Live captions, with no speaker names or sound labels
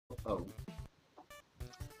Uh-oh.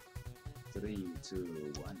 3,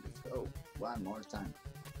 2, 1, let's go. One more time.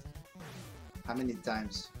 How many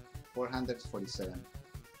times? 447.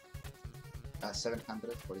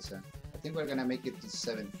 747. I think we're gonna make it to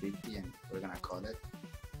 750 and we're gonna call it.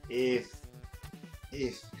 If,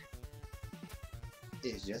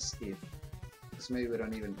 just if. Because maybe we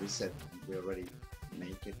don't even reset and we already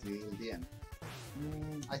make it till the end.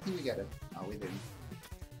 I think we got it. No, we didn't.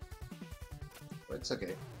 But it's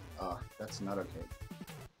okay. Oh, that's not okay.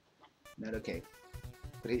 Not okay.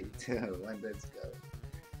 3, 2, 1, let's go.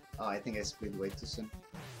 Oh, I think I split way too soon.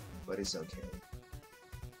 But it's okay.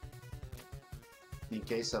 In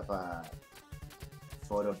case of a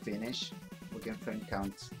photo finish, we can frame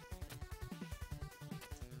count.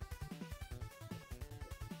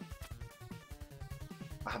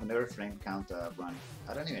 I have never frame count a run.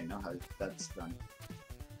 I don't even know how that's done.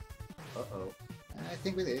 Uh-oh. I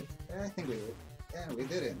think we did. I think we did. And we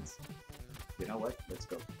didn't. You know what? Let's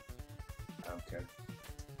go. I don't care.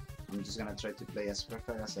 I'm just gonna try to play as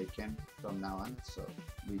perfect as I can from now on, so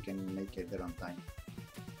we can make it there on time.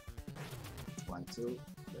 1, 2,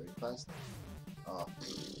 very fast. Oh,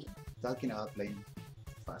 talking about playing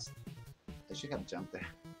fast. I should have jumped there.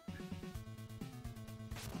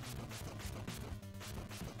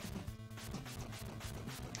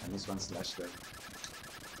 I missed one slash there.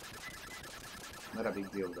 Not a big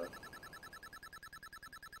deal though.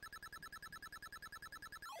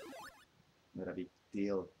 Not a big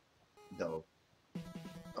deal though.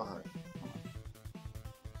 Oh,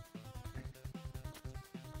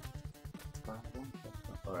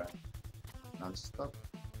 alright. Non-stop.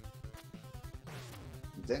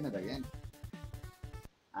 Damn it again.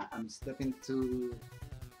 I'm stepping too...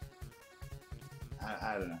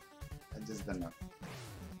 I don't know. I just don't know.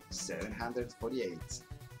 748.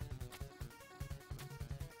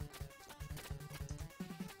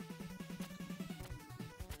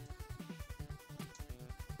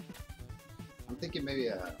 I'm thinking maybe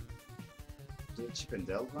do a Chip and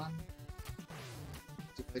Dale run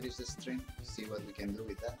to finish the stream, see what we can do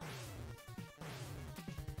with that.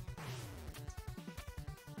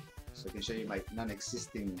 So I can show you my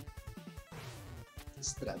non-existing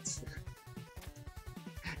strats.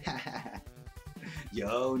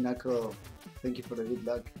 Yo, Knuckle, thank you for the good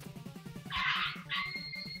luck.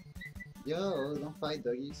 Yo, don't fight,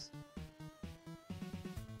 doggies.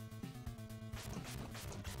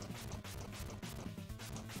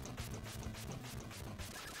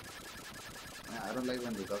 I don't like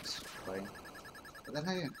when the dogs fight. But they're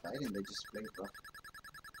not even fighting, they just play rough.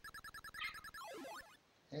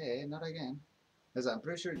 Hey, not again. Because I'm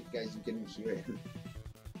pretty sure, guys, you can hear it.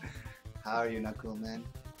 How are you, Knuckle, man?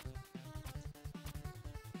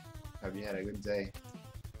 Hope you had a good day.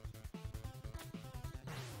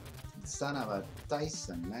 Son of a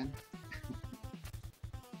Tyson, man.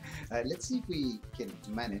 Let's see if we can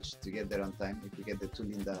manage to get there on time. If we get the 2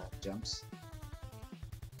 Linda jumps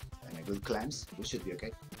and a good climbs, we should be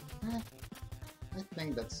okay. I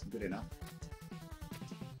think that's good enough.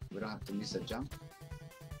 We don't have to miss a jump.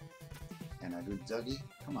 And a good doggy.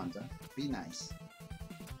 Come on, dog. Be nice.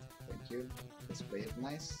 Thank you. Let's play it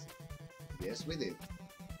nice. Yes, we did.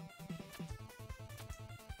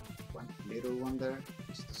 One little one there,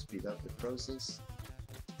 just to speed up the process.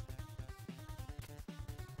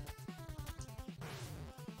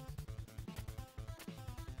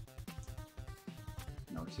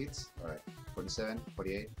 No hits. Alright. 47,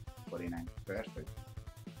 48, 49. Perfect.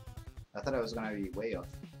 I thought I was gonna be way off.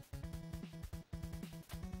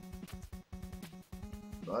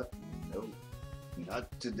 But no.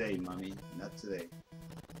 Not today, mommy. Not today.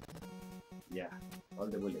 Yeah. All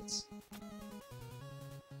the bullets.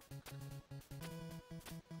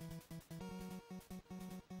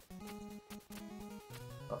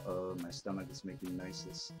 Uh-oh, my stomach is making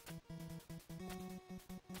noises.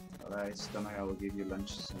 Alright, stomach, I will give you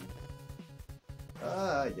lunch soon.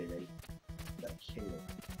 Ah, yeah, yeah. That halo.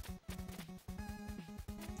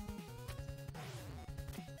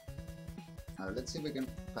 Let's see if we can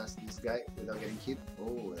pass this guy without getting hit.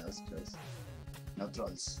 Oh, that was close. No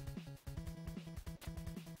trolls.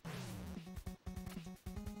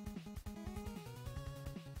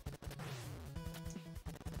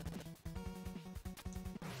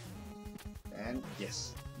 And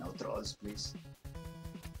yes, no trolls, please.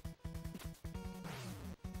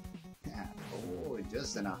 Oh,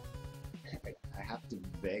 just enough. I have to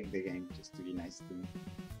beg the game just to be nice to me.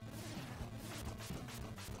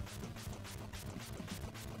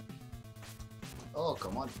 Oh,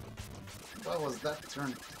 come on. What was that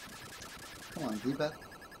turn? Come on, D-pad.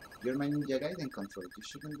 You're my Ninja Gaiden control. You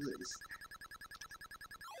shouldn't do this.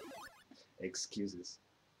 Excuses.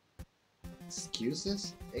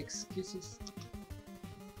 Excuses? Excuses?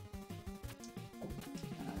 I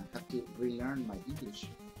have to relearn my English.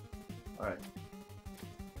 Alright.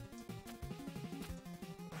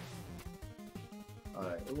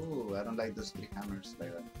 Alright. Ooh, I don't like those 3 hammers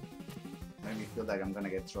like that. Made me feel like I'm gonna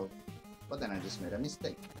get trolled. But then I just made a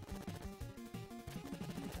mistake.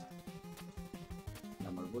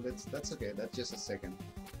 No more bullets. That's okay. That's just a second.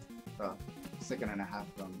 Well, second and a half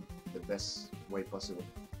from the best way possible.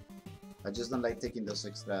 I just don't like taking those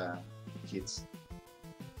extra hits.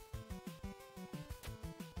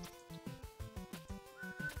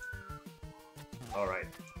 Alright,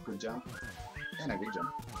 good jump. And a good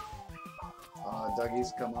jump. Oh,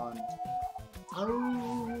 doggies, come on.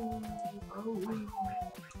 Oh, oh.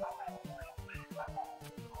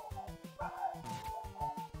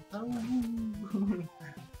 Oh.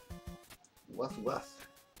 Woof woof.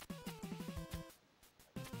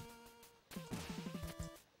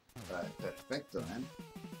 Alright, perfecto, man.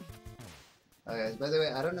 Okay, by the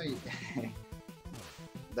way, I don't know,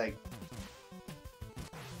 like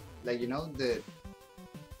you know the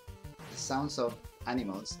sounds of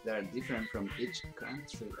animals that are different from each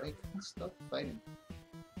country. I can't stop fighting.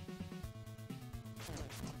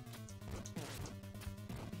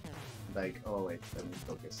 Like, oh wait, let me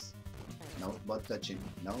focus. No butt touching.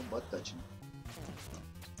 No butt touching.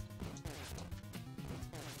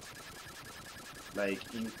 Like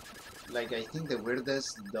I think the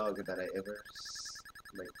weirdest dog that I ever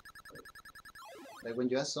like when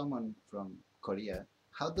you ask someone from Korea,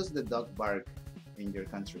 how does the dog bark in your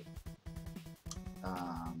country?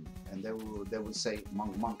 And they will say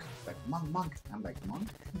monk monk, like monk monk. I'm like monk,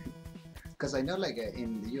 because I know like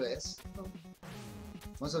in the US,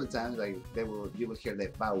 most of the time like you will hear the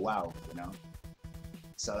bow wow, you know.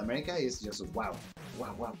 South America is just wow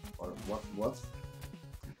wow wow or woof woof.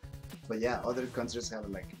 But yeah, other countries have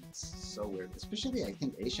like so weird, especially I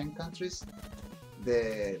think Asian countries.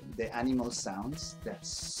 The animal sounds, that's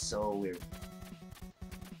so weird.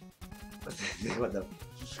 What the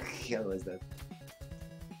hell was that?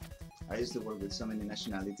 I used to work with so many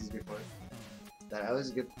nationalities before that I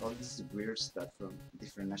always get all this weird stuff from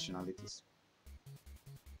different nationalities.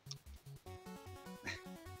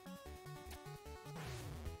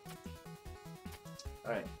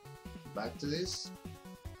 Alright, back to this.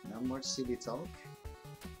 No more silly talk.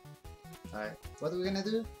 Alright, what are we gonna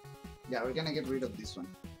do? Yeah, we're gonna get rid of this one.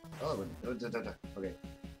 Oh, okay.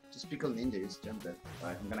 Just pickle ninja, just jump there.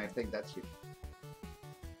 Alright, I'm gonna take that hit.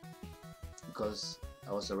 Because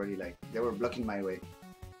I was already like, they were blocking my way.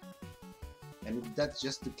 And that's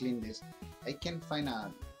just to clean this. I can find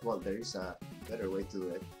a, well, there is a better way to do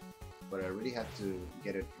it. But I really have to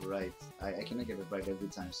get it right. I cannot get it right every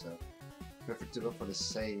time, so I prefer to go for the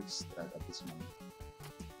safe strat at this moment.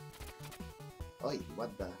 Oi,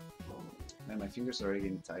 what the? Man, my fingers are already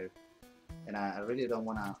getting tired. And I really don't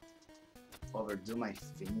want to overdo my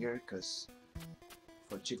finger, because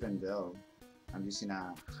for Chip and Dale, I'm using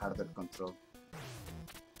a harder control.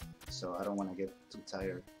 So I don't want to get too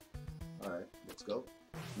tired. Alright, let's go.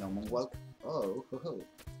 No moonwalk. Oh, ho, ho.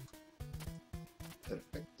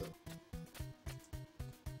 Perfecto.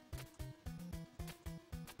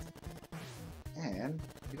 And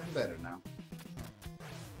even better now.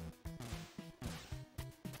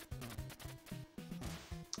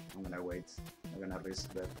 I'm gonna wait. I'm gonna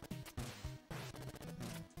risk that.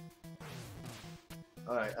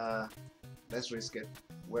 Alright, let's risk it.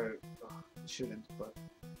 Where shouldn't, but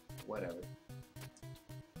whatever.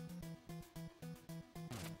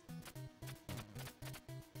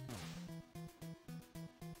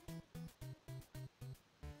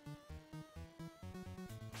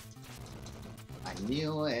 I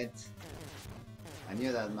knew it. I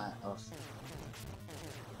knew that man. Oh,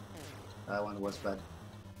 that one was bad.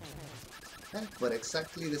 Yeah, but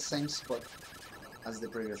exactly the same spot as the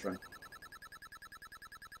previous run.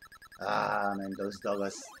 Ah, man, those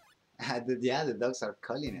dogs. Yeah, the dogs are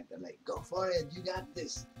calling it. They're like, go for it, you got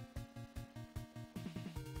this.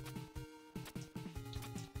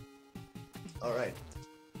 Alright.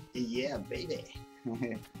 Yeah, baby.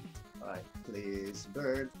 Alright, please,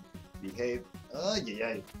 bird, behave. Oh,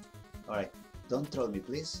 yeah. Alright, don't troll me,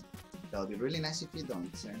 please. That'll be really nice if you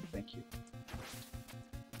don't, sir. Thank you.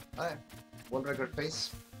 Alright, world record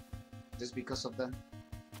pace. Just because of that.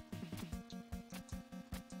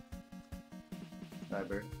 Alright,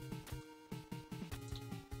 bird.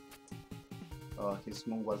 Oh, he's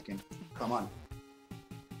moonwalking. Come on.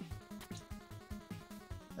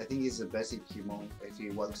 I think it's the best if he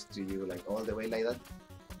walks to you like all the way like that.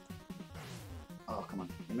 Oh, come on.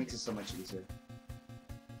 It makes it so much easier.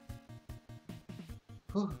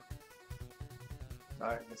 Whew.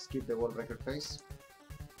 Alright, let's keep the world record pace.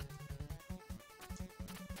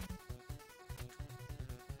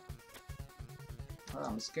 Oh,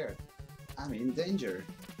 I'm scared. I'm in danger.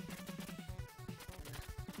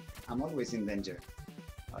 I'm always in danger.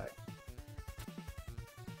 Alright.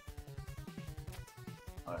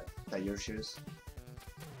 Alright, tie your shoes.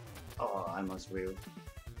 Oh, almost real.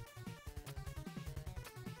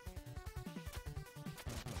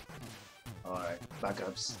 Alright,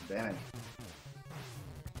 backups. Damn it.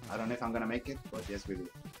 I don't know if I'm gonna make it, but yes, we do.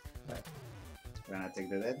 Alright. We're gonna take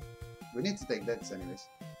the dead. We need to take deads anyways.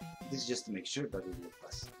 This is just to make sure that we will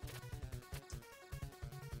pass.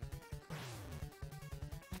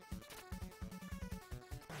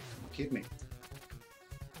 Hit me.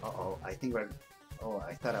 Uh-oh, I think we're... Oh,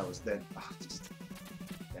 I thought I was dead. Oh, just...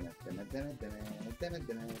 Damn it, damn it, damn it, damn it, damn it,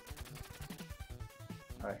 damn it.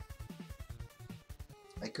 Alright.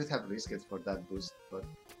 I could have risked it for that boost, but...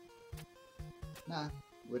 Nah,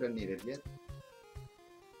 we don't need it yet.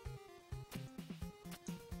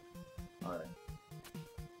 Alright.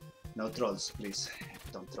 No trolls, please.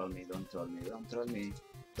 Don't troll me, don't troll me, don't troll me.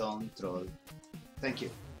 Don't troll. Thank you.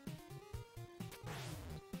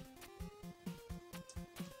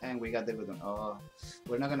 And we got the good one. Oh,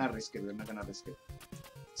 we're not gonna risk it, we're not gonna risk it.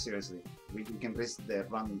 Seriously, we can risk the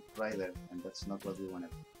run rider, and that's not what we wanted.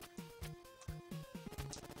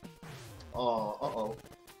 Oh, uh-oh.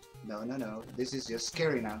 No, no, no. This is just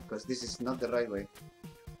scary now, because this is not the right way.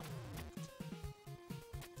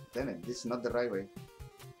 Damn it, this is not the right way.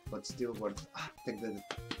 But still worth... take the...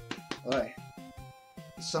 Alright.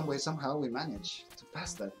 Some way, somehow we managed to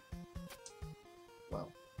pass that. Wow.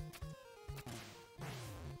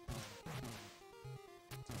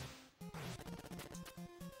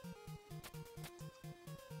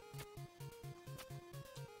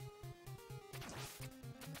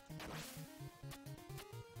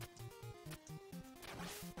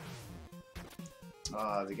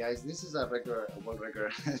 The guys, this is a world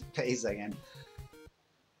record pace again.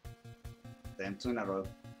 Damn, 2 in a row.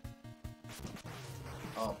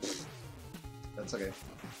 Oh, pfft. That's okay.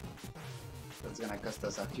 That's gonna cost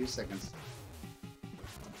us a few seconds.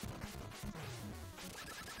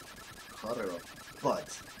 Horrible.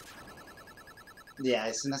 But yeah,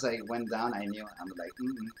 as soon as I went down, I knew. I'm like,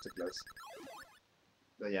 too close.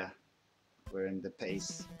 But yeah, we're in the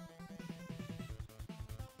pace.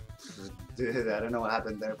 Dude, I don't know what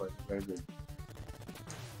happened there, but very good.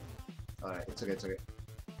 Alright, it's okay, it's okay.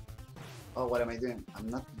 Oh, what am I doing? I'm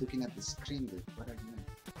not looking at the screen, dude. What are you doing?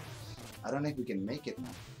 I don't know if we can make it now.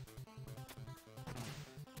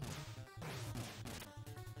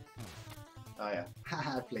 Oh yeah,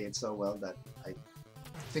 haha, I played it so well that I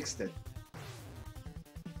fixed it.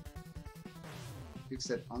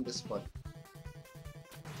 Fixed it on the spot.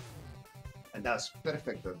 And that was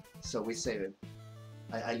perfect though, so we saved it.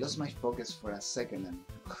 I lost my focus for a second and...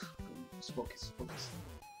 focus, focus.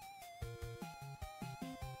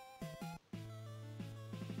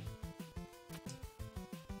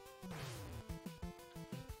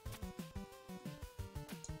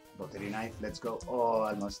 Pottery knife, let's go. Oh,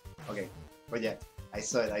 almost. Okay, but yeah, I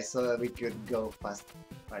saw it. I saw that we could go fast.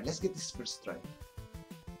 Alright, let's get this first try.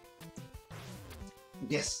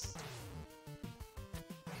 Yes!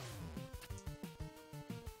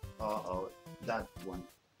 Uh-oh. That one.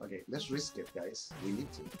 Okay, let's risk it, guys. We need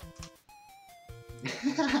to.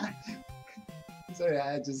 Sorry,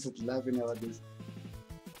 I just laughing about this.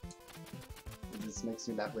 It just makes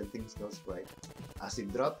me laugh when things go right.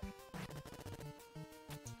 Acid drop.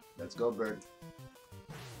 Let's go, bird.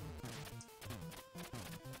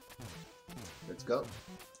 Let's go.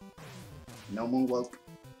 No moonwalk.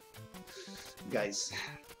 Guys.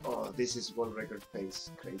 Oh, this is world record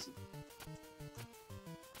pace. Crazy.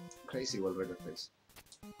 Crazy world record pace.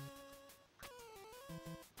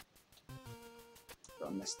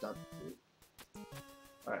 Don't mess up, dude.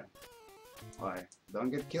 Alright. Alright. Don't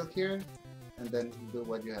get killed here, and then do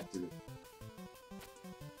what you have to do.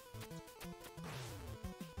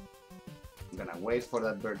 I'm gonna wait for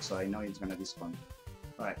that bird so I know it's gonna despawn.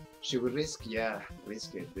 Alright. Should we risk? Yeah,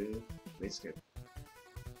 risk it, dude. Risk it.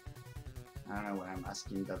 I don't know why I'm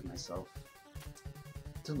asking that myself.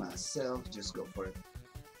 To myself, just go for it.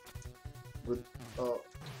 Good. Oh.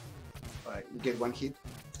 Alright, you get one hit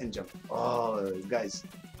and jump. Oh, guys.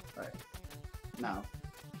 Alright. Now,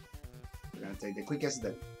 we're gonna take the quickest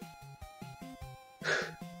death.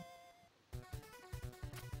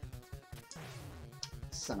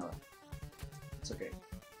 Son of a... It's okay.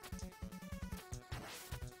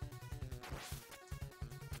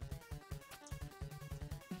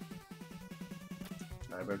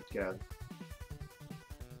 Alright, bird, get out.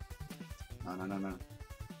 No, no, no, no.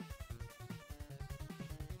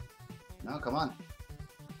 No, come on.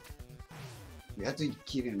 You have to be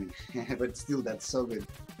kidding me. But still, that's so good.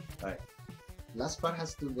 Alright. Last part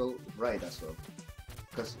has to go right as well.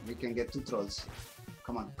 Because we can get 2 trolls.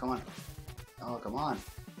 Come on, come on. Oh, come on.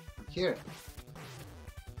 I'm here.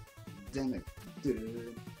 Damn it,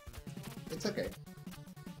 dude. It's okay.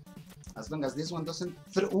 As long as this one doesn't...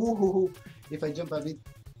 Ooh, if I jump a bit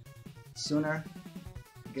sooner,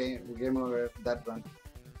 game over that run.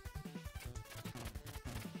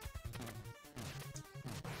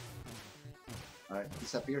 Alright,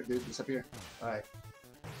 disappear, dude, disappear. Alright.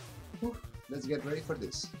 Let's get ready for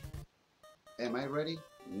this. Am I ready?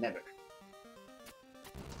 Never.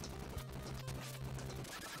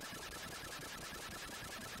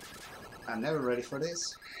 I'm never ready for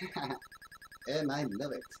this. And I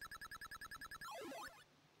love it.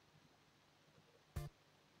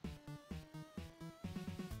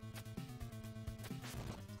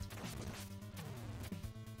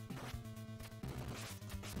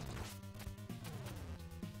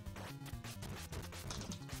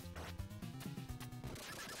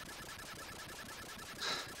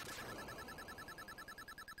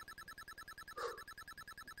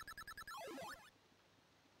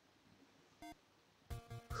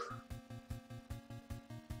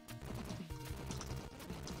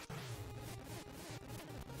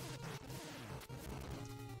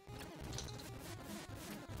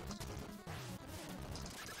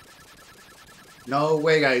 No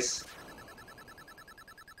way, guys.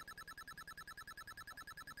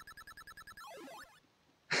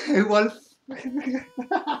 Wolf.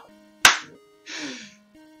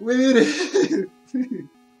 We did it.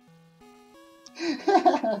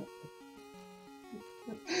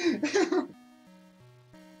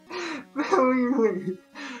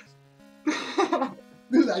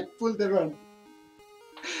 Dude, I pulled the run.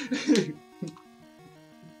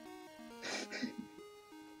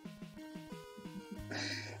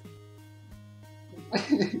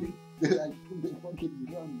 Dude, I pulled the fucking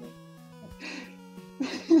run, man.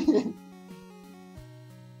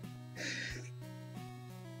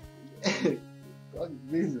 Fuck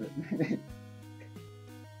this, man.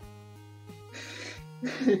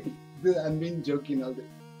 Dude, I'm being joking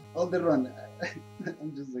all the run.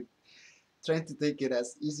 I'm just like trying to take it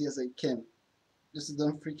as easy as I can, just so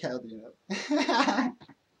don't freak out, you know.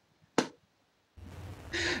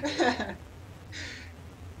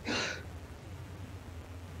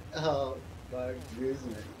 Oh, fuck this,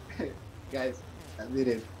 man. Guys, I did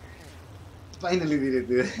it. Finally did it,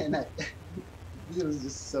 dude. And this was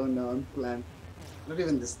just so non-planned. Not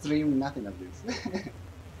even the stream, nothing of this.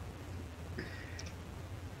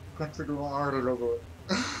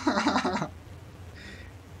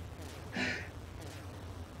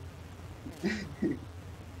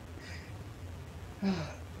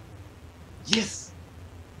 Yes!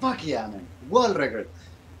 Fuck yeah, man! World record!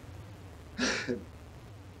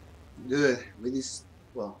 Dude, we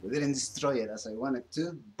didn't destroy it as I wanted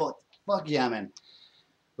to, but fuck yeah, man!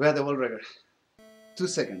 We had the world record. 2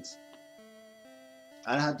 seconds.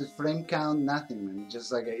 I don't have to frame count, nothing, man.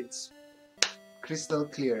 Just like it's crystal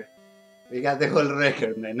clear. We got the whole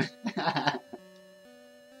record, man.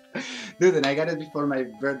 Dude, and I got it before my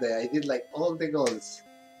birthday. I did like all the goals.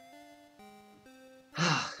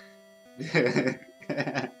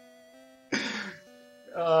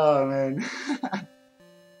 Oh, man.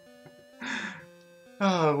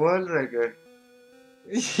 Oh, world record.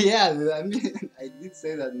 Yeah, dude, I mean, I did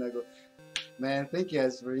say that, Knuckle. Man, thank you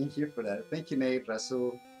guys for being here for that. Thank you, Nate,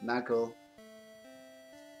 Rasul, Knuckle.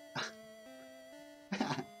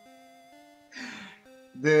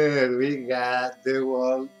 Dude, we got the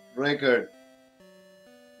world record.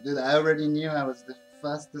 Dude, I already knew I was the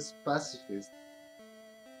fastest pacifist,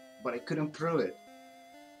 but I couldn't prove it.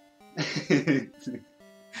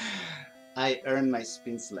 I earned my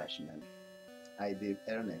spin slash, man. I did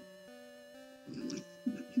earn it.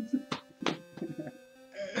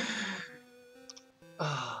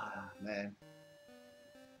 Oh, man.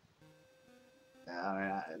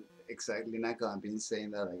 Exactly, Knuckle. I've been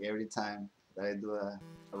saying that like every time that I do a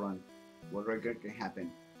run. World record can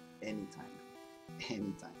happen anytime.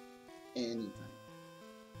 Anytime. Anytime.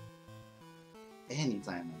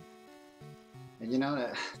 Anytime, man. And you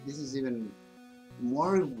know, this is even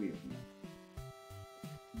more weird, man.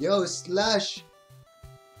 Yo, Slash!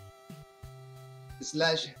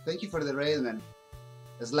 Slash, thank you for the raid, man.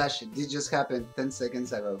 Slash, this just happened 10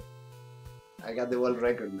 seconds ago. I got the world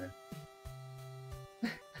record, man.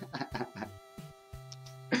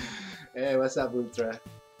 Hey, what's up, Ultra?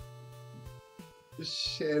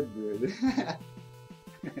 Shit, dude.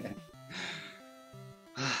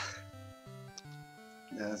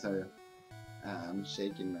 Yeah, sorry. I'm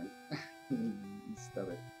shaking, man. Stop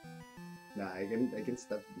it. Nah, I can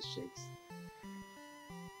stop the shakes.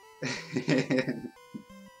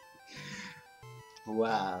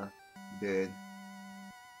 Wow, dude.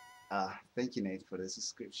 Thank you, Nate, for the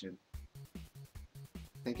subscription.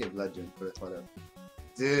 Thank you, Bludgeon, for the follow.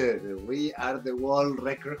 Dude, we are the world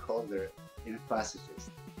record holder in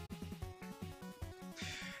Pacifist.